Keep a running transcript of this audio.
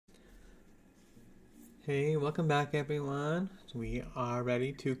Hey, welcome back everyone. We are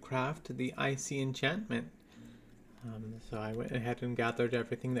ready to craft the icy enchantment. So I went ahead and gathered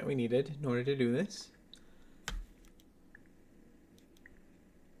everything that we needed in order to do this.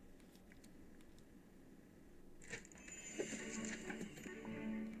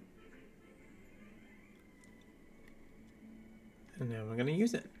 And now we're going to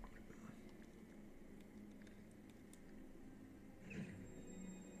use it.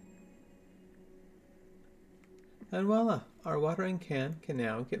 And voila, our watering can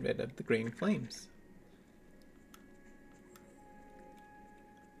now get rid of the green flames.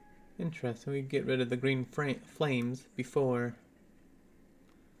 Interesting, we get rid of the green flames before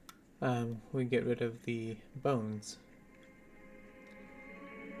we get rid of the bones.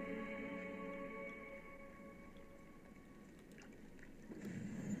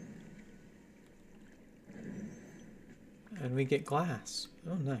 And we get glass.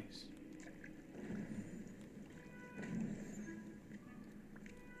 Oh, nice.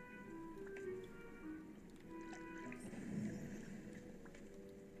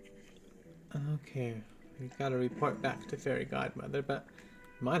 Okay, we gotta report back to Fairy Godmother, but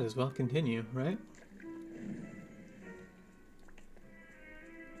might as well continue, right?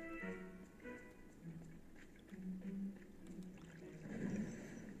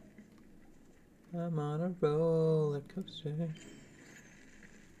 I'm on a roller coaster.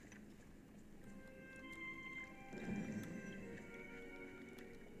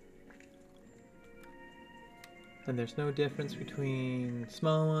 And there's no difference between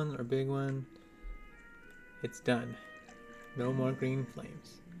small one or big one. It's done. No more green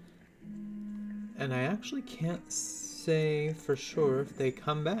flames. And I actually can't say for sure if they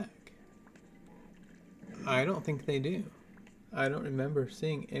come back. I don't think they do. I don't remember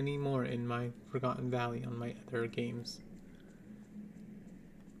seeing any more in my Forgotten Valley on my other games.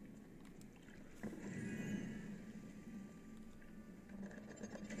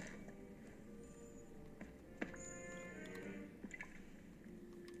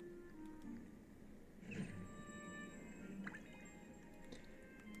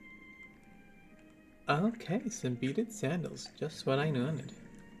 Okay, some beaded sandals. Just what I wanted.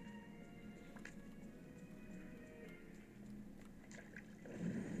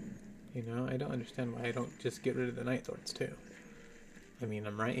 You know, I don't understand why I don't just get rid of the night thorns too. I mean,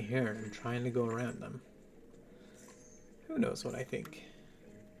 I'm right here and I'm trying to go around them. Who knows what I think?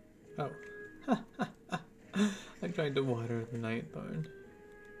 Oh. I tried to water the night thorn.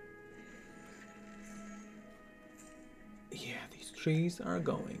 Yeah, these trees are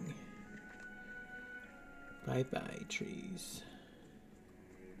going. Bye-bye, trees.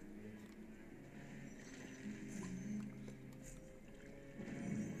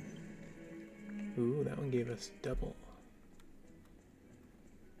 Ooh, that one gave us double.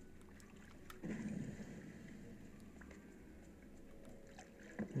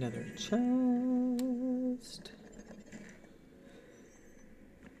 Another chest.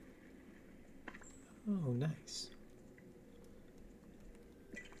 Oh, nice.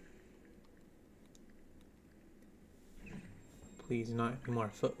 Please, not any more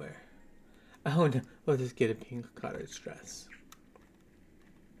footwear. Oh no, we'll just get a pink cottage dress.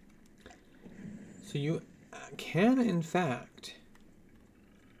 So you can, in fact,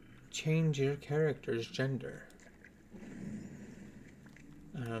 change your character's gender.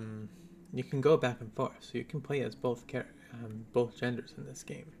 You can go back and forth, so you can play as both genders in this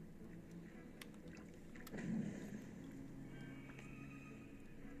game.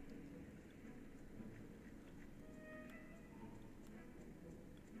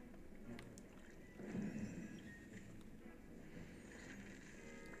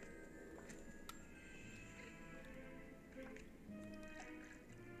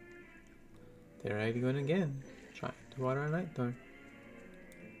 There I go again, trying to water a night thorn.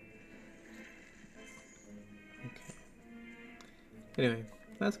 Okay. Anyway,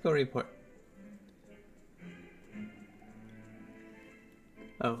 let's go report.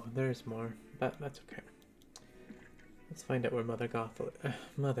 Oh, there's more, but that's okay. Let's find out where Mother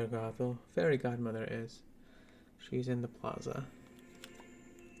Gothel, Fairy Godmother is. She's in the plaza.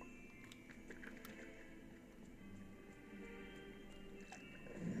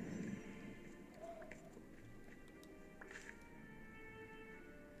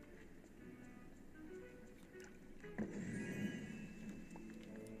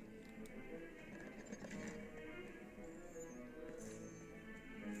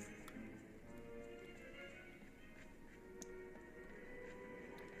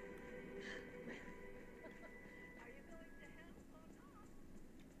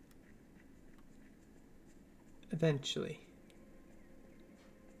 Eventually.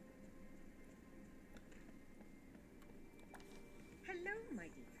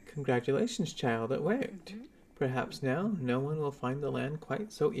 Congratulations, child, it worked. Perhaps now no one will find the land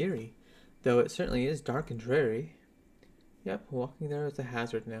quite so eerie, though it certainly is dark and dreary. Yep, walking there is a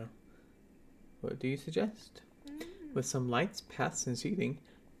hazard now. What do you suggest? With some lights, paths, and seating,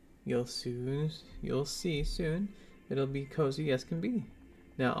 you'll see soon it'll be cozy as can be.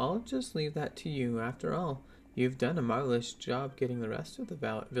 Now I'll just leave that to you. After all, you've done a marvelous job getting the rest of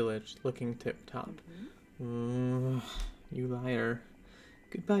the village looking tip-top. You liar.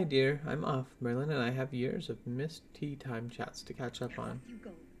 Goodbye, dear. I'm off. Merlin and I have years of missed tea time chats to catch up on. You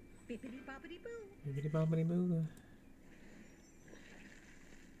go. Bippity-boppity-boo. Bippity-boppity-boo.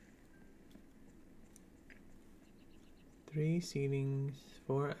 3 seatings,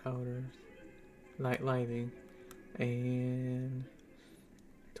 4 outers, lighting, and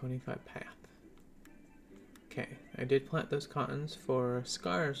 25 path. Okay, I did plant those cottons for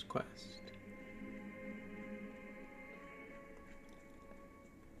Scar's quest.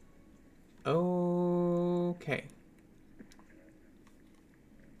 Okay.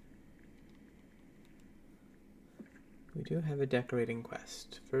 We do have a decorating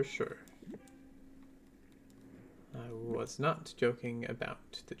quest, for sure. I was not joking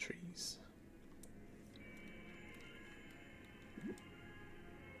about the trees.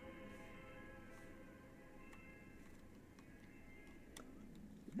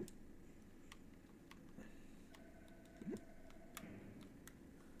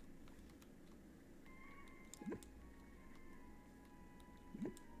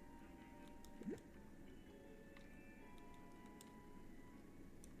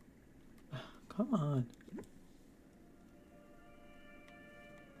 Come on.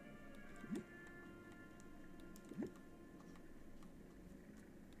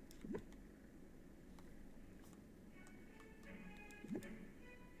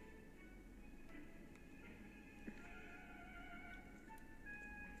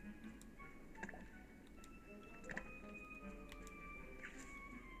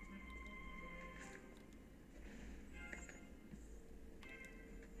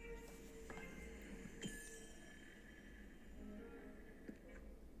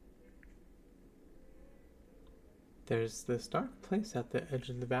 There's this dark place at the edge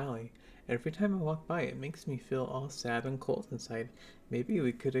of the valley. Every time I walk by, it makes me feel all sad and cold inside. Maybe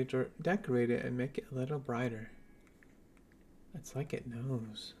we could decorate it and make it a little brighter. It's like it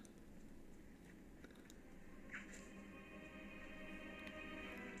knows.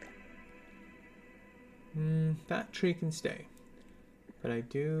 That tree can stay. But I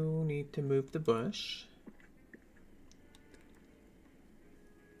do need to move the bush.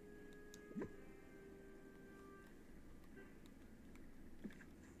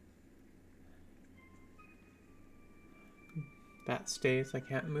 That stays, I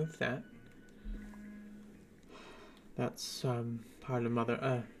can't move that. That's part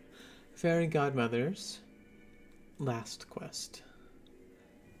of Fairy Godmother's last quest.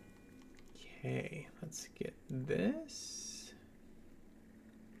 Okay, let's get this.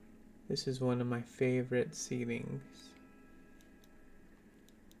 This is one of my favorite seatings.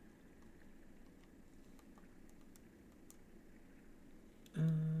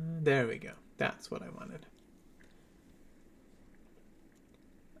 There we go. That's what I wanted.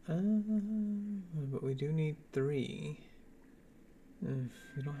 But we do need 3.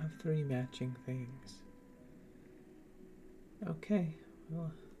 We don't have 3 matching things. Okay,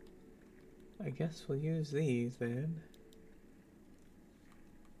 well, I guess we'll use these then.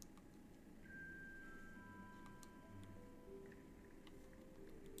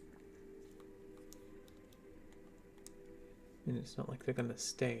 And it's not like they're gonna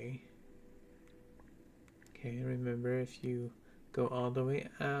stay. Okay, remember if you go all the way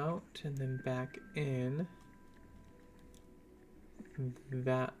out and then back in,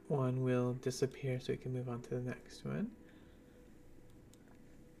 that one will disappear so we can move on to the next one.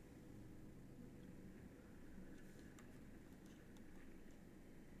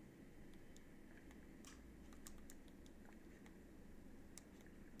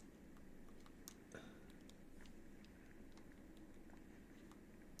 I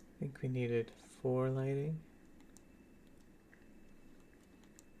think we needed 4 lighting.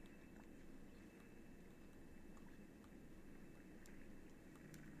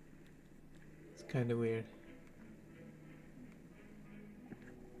 Kind of weird.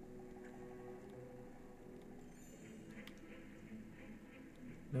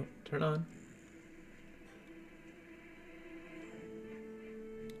 Nope, turn on.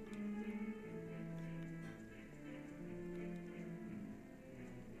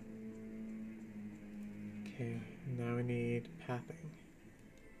 Okay, now we need pathing.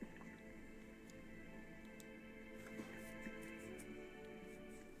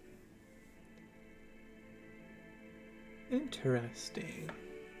 Interesting.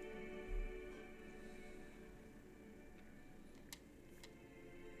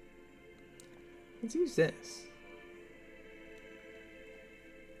 Let's use this.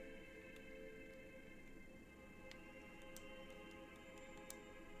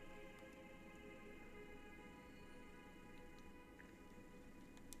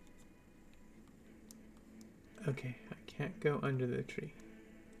 Okay, I can't go under the tree.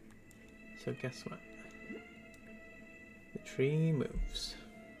 So guess what? The tree moves.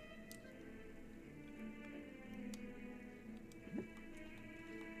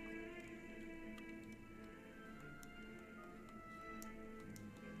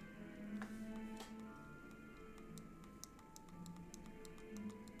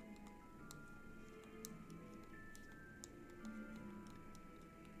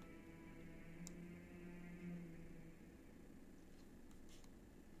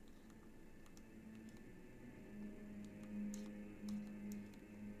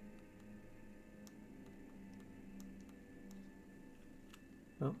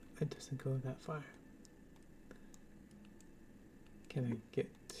 Oh, it doesn't go that far. Can I get...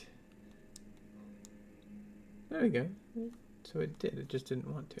 There we go. So it did, it just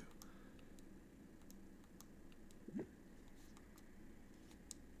didn't want to.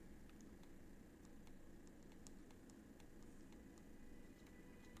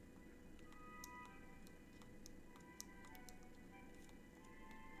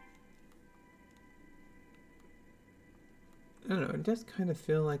 I don't know, it does kind of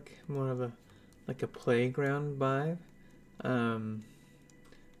feel like more of a playground vibe.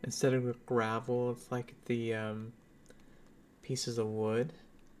 Instead of gravel, it's like the pieces of wood.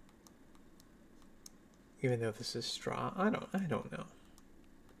 Even though this is straw, I don't know.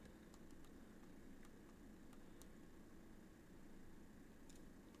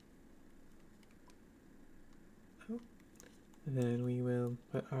 Oh. And then we will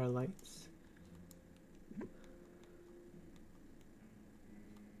put our lights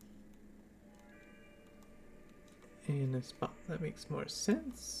in a spot that makes more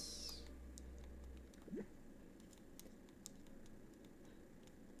sense.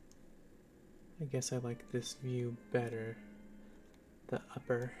 I guess I like this view better, the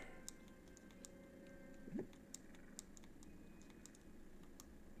upper.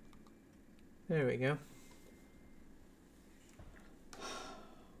 There we go.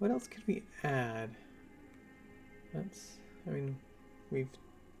 What else could we add? I mean, we've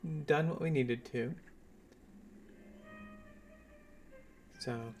done what we needed to.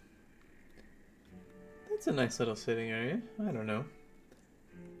 So, that's a nice little sitting area. I don't know.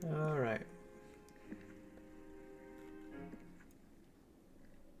 Alright.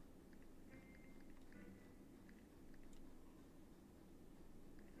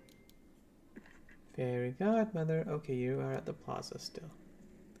 Fairy godmother. Okay, you are at the plaza still.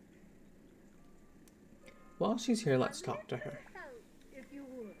 While she's here, let's talk to her.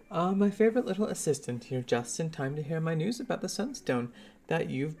 My favorite little assistant, you're just in time to hear my news about the Sunstone that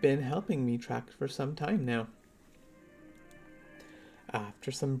you've been helping me track for some time now.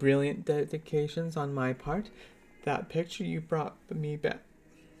 After some brilliant dedications on my part, that picture you brought me back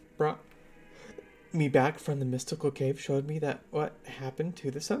from the mystical cave showed me that what happened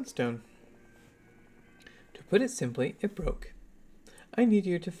to the Sunstone. To put it simply, it broke. I need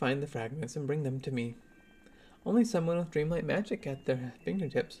you to find the fragments and bring them to me. Only someone with dreamlight magic at their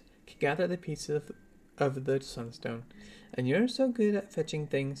fingertips can gather the pieces of the Sunstone. And you're so good at fetching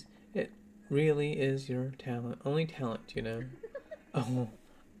things, it really is your only talent, you know. Oh,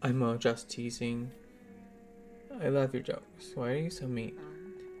 I'm just teasing. I love your jokes. Why are you so mean?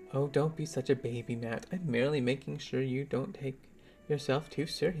 Oh, don't be such a baby, Matt. I'm merely making sure you don't take yourself too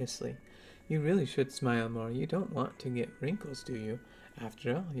seriously. You really should smile more. You don't want to get wrinkles, do you?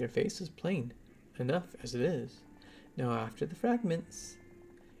 After all, your face is plain enough as it is. Now, after the fragments,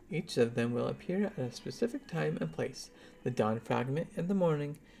 each of them will appear at a specific time and place. The dawn fragment in the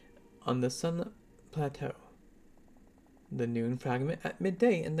morning on the sun plateau. The noon fragment at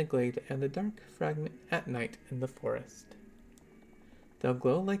midday in the glade, and the dark fragment at night in the forest. They'll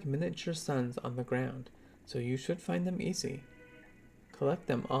glow like miniature suns on the ground, so you should find them easy. Collect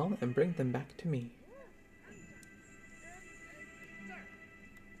them all and bring them back to me.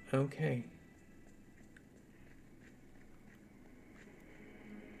 Okay.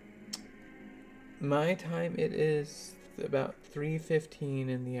 My time, it is about 3:15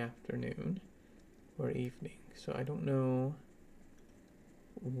 in the afternoon or evening, so I don't know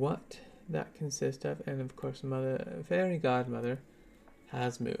what that consists of. And of course, fairy godmother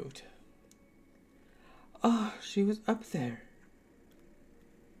has moved. Oh, she was up there.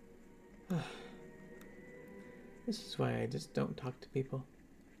 This is why I just don't talk to people.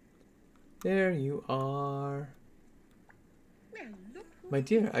 There you are. Well, look who My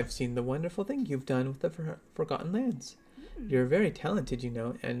dear, I've seen the wonderful thing you've done with the Forgotten Lands. You're very talented, you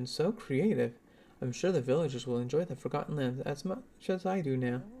know, and so creative. I'm sure the villagers will enjoy the Forgotten Lands as much as I do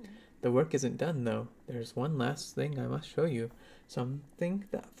now. The work isn't done, though. There's one last thing I must show you. Something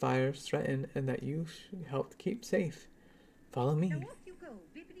that fires threaten and that you helped keep safe. Follow me. Now off you go,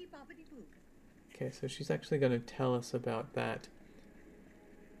 bippity boppity boo. Okay, so she's actually going to tell us about that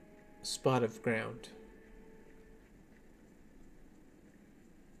spot of ground.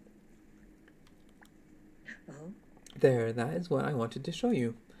 Oh, There, that is what I wanted to show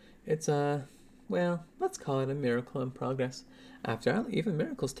you. It's well, let's call it a miracle in progress. After all, even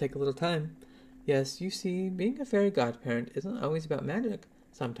miracles take a little time. Yes, you see, being a fairy godparent isn't always about magic.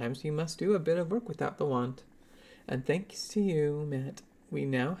 Sometimes you must do a bit of work without the wand. And thanks to you, Matt, we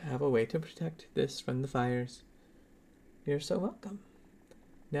now have a way to protect this from the fires. You're so welcome.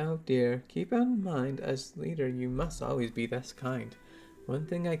 Now, dear, keep in mind, as leader, you must always be this kind. One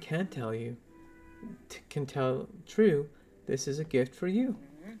thing I can tell you, can tell true, this is a gift for you.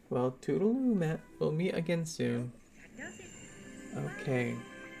 Well, toodaloo, Matt. We'll meet again soon. that does it. Okay.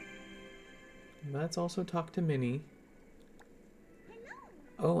 Let's also talk to Minnie.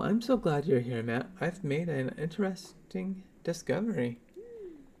 Oh, I'm so glad you're here, Matt. I've made an interesting discovery.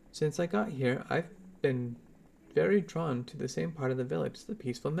 Since I got here, I've been very drawn to the same part of the village, the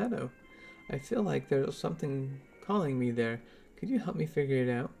peaceful meadow. I feel like there's something calling me there. Could you help me figure it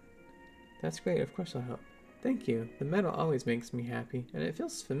out? That's great, of course I'll help. Thank you. The meadow always makes me happy, and it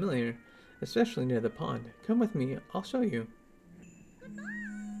feels familiar, especially near the pond. Come with me, I'll show you.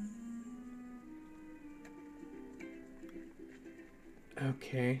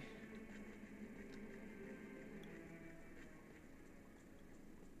 Okay.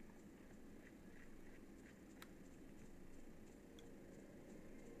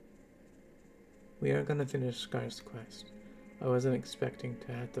 We are gonna finish Scar's quest. I wasn't expecting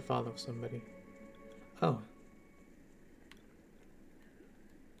to have to follow somebody. Oh.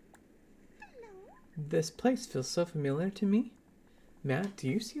 This place feels so familiar to me. Matt, do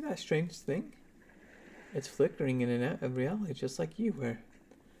you see that strange thing? It's flickering in and out of reality just like you were.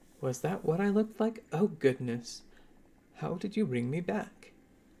 Was that what I looked like? Oh goodness. How did you bring me back?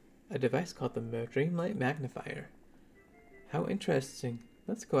 A device called the Dreamlight Magnifier. How interesting.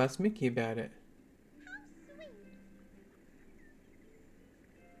 Let's go ask Mickey about it.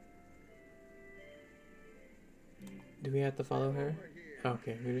 Do we have to follow her?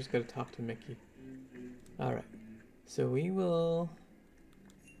 Okay, we're just gonna talk to Mickey. Alright. So we will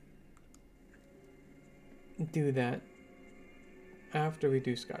do that after we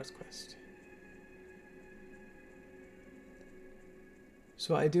do Scar's quest.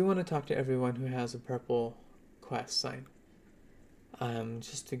 So I do want to talk to everyone who has a purple quest sign.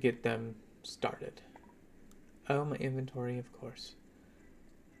 Just to get them started. Oh, my inventory, of course.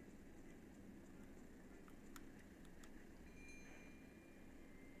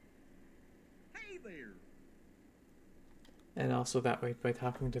 Hey there. And also that way, by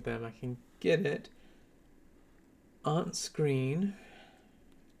talking to them, I can get it on screen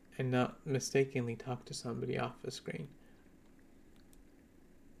and not mistakenly talk to somebody off the screen.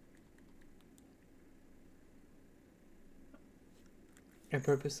 I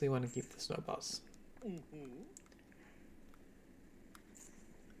purposely want to keep the snowballs.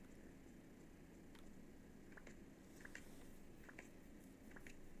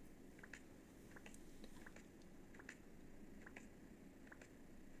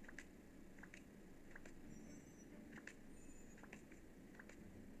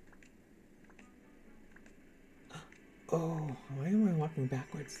 Oh, why am I walking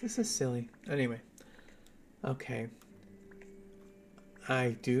backwards? This is silly. Anyway. Okay.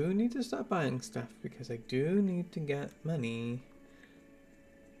 I do need to stop buying stuff because I do need to get money.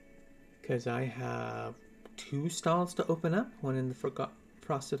 Because I have 2 stalls to open up. One in the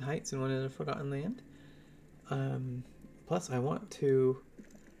Frosted Heights and one in the Forgotten Land. Plus I want to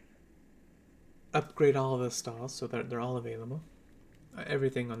upgrade all of the stalls so that they're all available.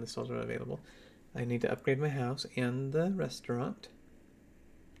 Everything on the stalls are available. I need to upgrade my house and the restaurant.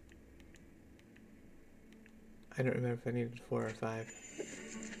 I don't remember if I needed 4 or 5.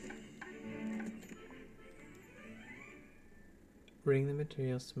 Bring the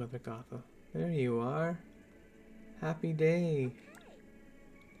materials to Mother Gothel. There you are. Happy day.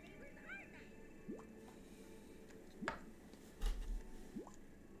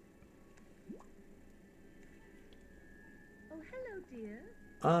 Oh, hello, dear.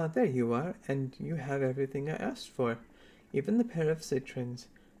 Ah, there you are, and you have everything I asked for. Even the pair of citrons.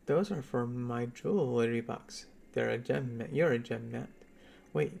 Those are for my jewelry box. You're a gem, Matt.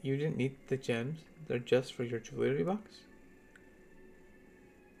 Wait, you didn't need the gems? They're just for your jewelry box?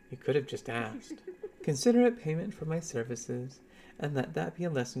 You could have just asked. Consider it payment for my services, and let that be a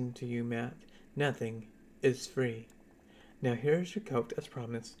lesson to you, Matt. Nothing is free. Now here's your coat as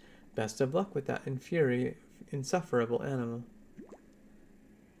promised. Best of luck with that insufferable animal.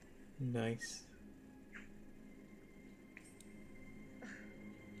 Nice.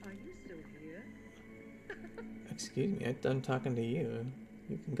 Are you still here? Excuse me, I'm done talking to you.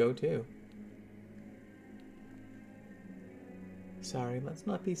 You can go too. Sorry, let's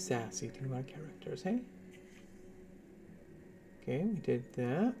not be sassy to our characters, hey? Okay, we did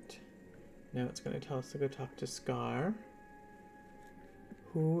that. Now it's going to tell us to go talk to Scar,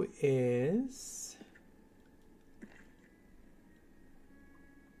 who is...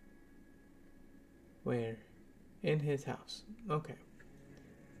 Where? In his house. Okay.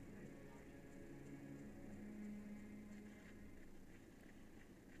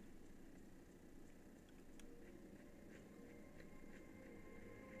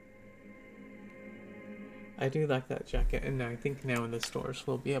 I do like that jacket, and I think now in the stores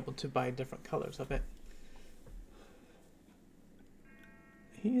we'll be able to buy different colors of it.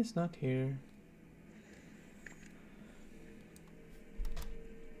 He is not here.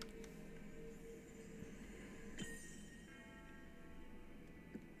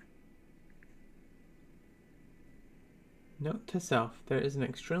 Note to self, there is an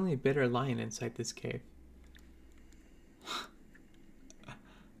extremely bitter lion inside this cave.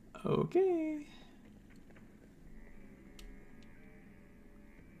 Okay.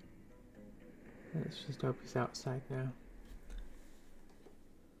 Let's just hope he's outside now.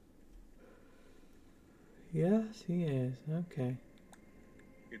 Yes, he is. Okay.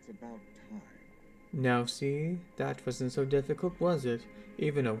 It's about time. Now see, that wasn't so difficult, was it?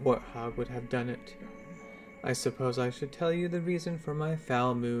 Even a warthog would have done it. I suppose I should tell you the reason for my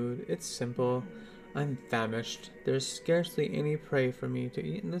foul mood. It's simple. I'm famished. There's scarcely any prey for me to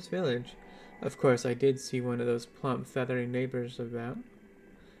eat in this village. Of course, I did see one of those plump, feathery neighbors about.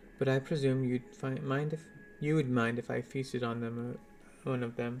 But I presume you would mind if I feasted on them, one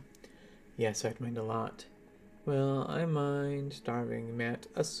of them. Yes, I'd mind a lot. Well, I mind starving, Matt.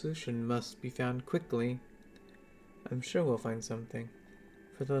 A solution must be found quickly. I'm sure we'll find something.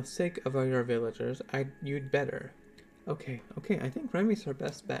 For the sake of your villagers, you'd better. Okay, I think Remy's our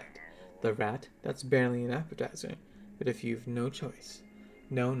best bet. The rat? That's barely an appetizer. But if you've no choice.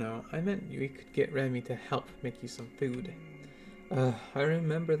 No, I meant we could get Remy to help make you some food. I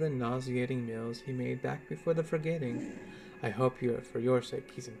remember the nauseating meals he made back before the forgetting. I hope for your sake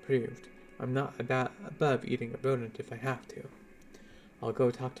he's improved. I'm not above eating a rodent if I have to. I'll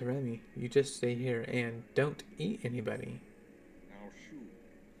go talk to Remy. You just stay here and don't eat anybody. Now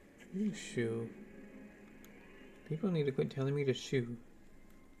shoo. You shoo. People need to quit telling me to shoo.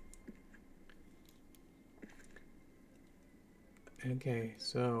 Okay,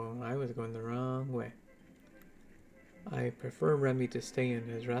 so I was going the wrong way. I prefer Remy to stay in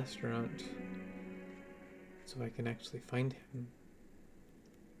his restaurant so I can actually find him.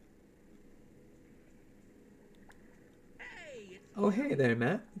 Oh, hey there,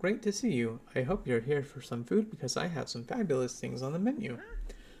 Matt. Great to see you. I hope you're here for some food because I have some fabulous things on the menu.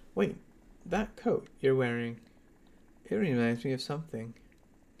 Wait, that coat you're wearing, it reminds me of something.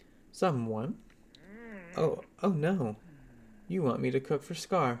 Someone? Oh no. You want me to cook for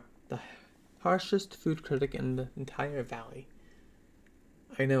Scar, the harshest food critic in the entire valley.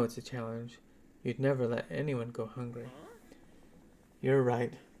 I know it's a challenge. You'd never let anyone go hungry. You're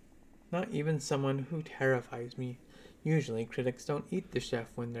right. Not even someone who terrifies me. Usually critics don't eat the chef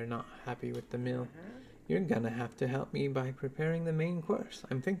when they're not happy with the meal. You're gonna have to help me by preparing the main course.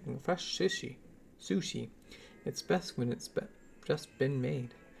 I'm thinking fresh sushi. It's best when it's just been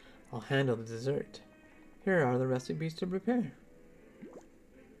made. I'll handle the dessert. Here are the recipes to prepare.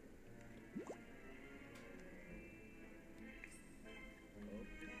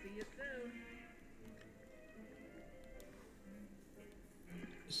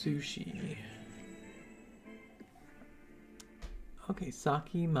 Sushi. Okay,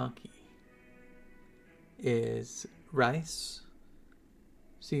 sake maki is rice,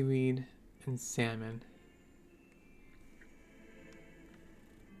 seaweed, and salmon.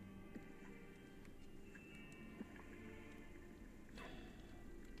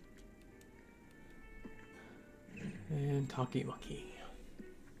 And takimaki.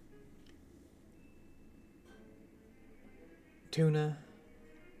 Tuna.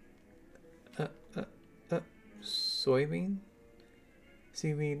 Soybean,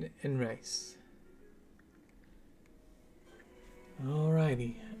 seaweed, and rice.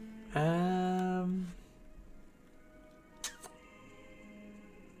 Alrighty.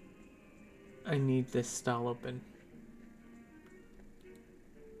 I need this stall open.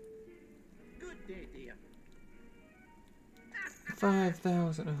 Good day, dear.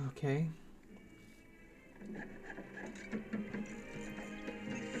 5,000. Okay.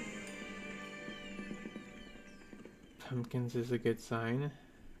 Pumpkins is a good sign.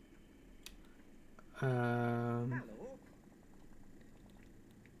 Hello.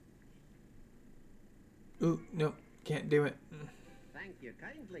 Ooh, no, can't do it. Thank you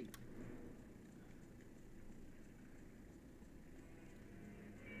kindly.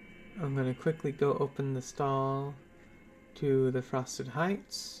 I'm gonna quickly go open the stall to the Frosted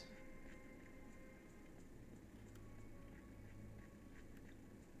Heights.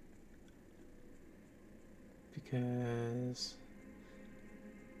 Because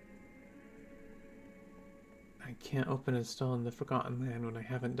I can't open a stall in the Forgotten Land when I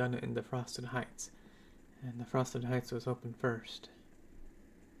haven't done it in the Frosted Heights. And the Frosted Heights was open first.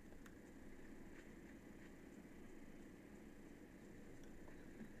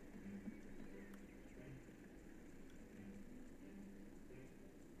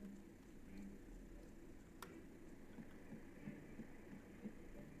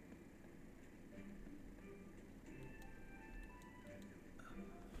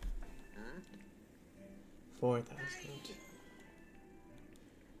 Huh? 4,000.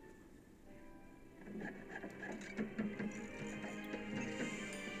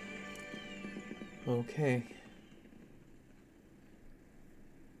 Okay.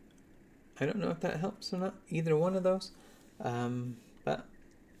 I don't know if that helps or not, either one of those. But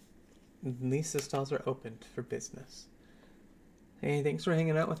at least the stalls are opened for business. Hey, thanks for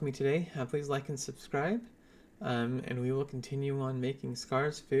hanging out with me today. Please like and subscribe. And we will continue on making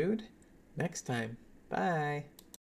Scar's food next time. Bye.